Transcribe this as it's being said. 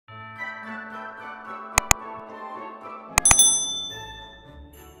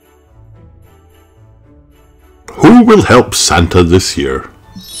Who will help Santa this year?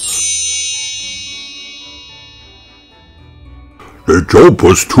 The job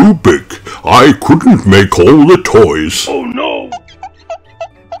was too big. I couldn't make all the toys. Oh no!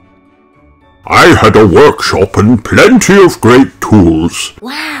 I had a workshop and plenty of great tools.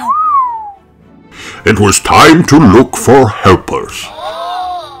 Wow! It was time to look for helpers.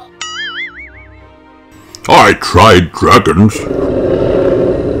 I tried dragons.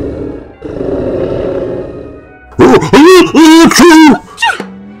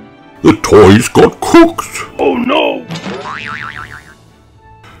 The toys got cooked. Oh no!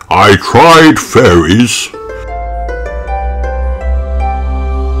 I tried fairies.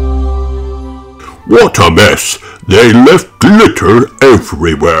 What a mess! They left glitter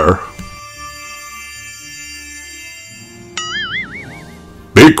everywhere.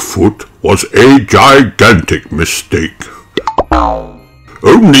 Bigfoot was a gigantic mistake.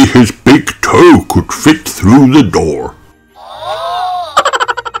 Only his big toe could fit through the door.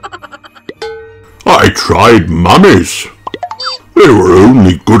 I tried mummies. They were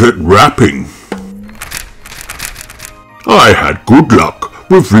only good at rapping. I had good luck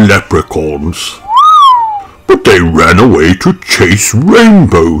with leprechauns, but they ran away to chase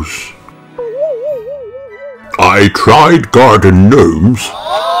rainbows. I tried garden gnomes.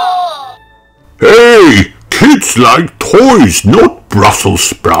 Hey, kids like toys, not Brussels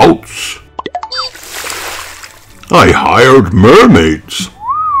sprouts. I hired mermaids.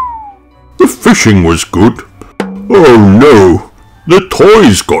 The fishing was good. Oh no, the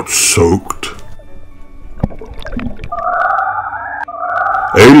toys got soaked.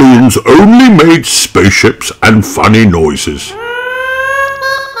 Aliens only made spaceships and funny noises.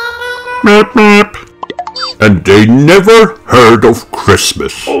 Meep meep. And they never heard of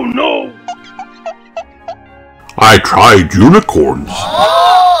Christmas. Oh no! I tried unicorns.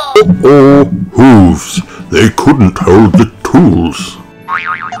 Oh, hooves. They couldn't hold the tools.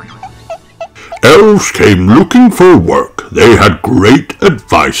 Elves came looking for work. They had great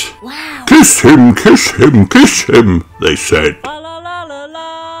advice. Wow! Kiss him, kiss him, kiss him, they said.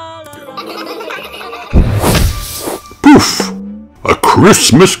 Poof! A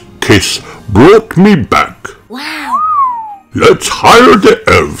Christmas kiss brought me back. Wow! Let's hire the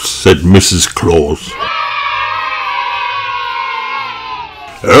elves, said Mrs. Claus.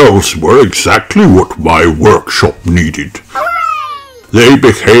 Elves were exactly what my workshop needed. They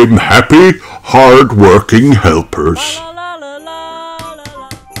became happy, hard-working helpers.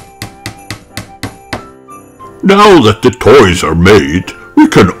 Now that the toys are made, we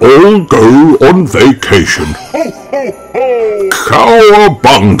can all go on vacation.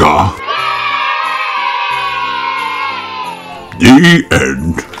 Cowabunga! The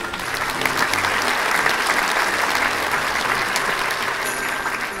end.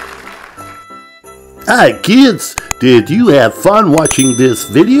 Hi kids, did you have fun watching this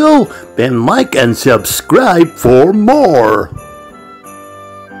video? Then like and subscribe for more.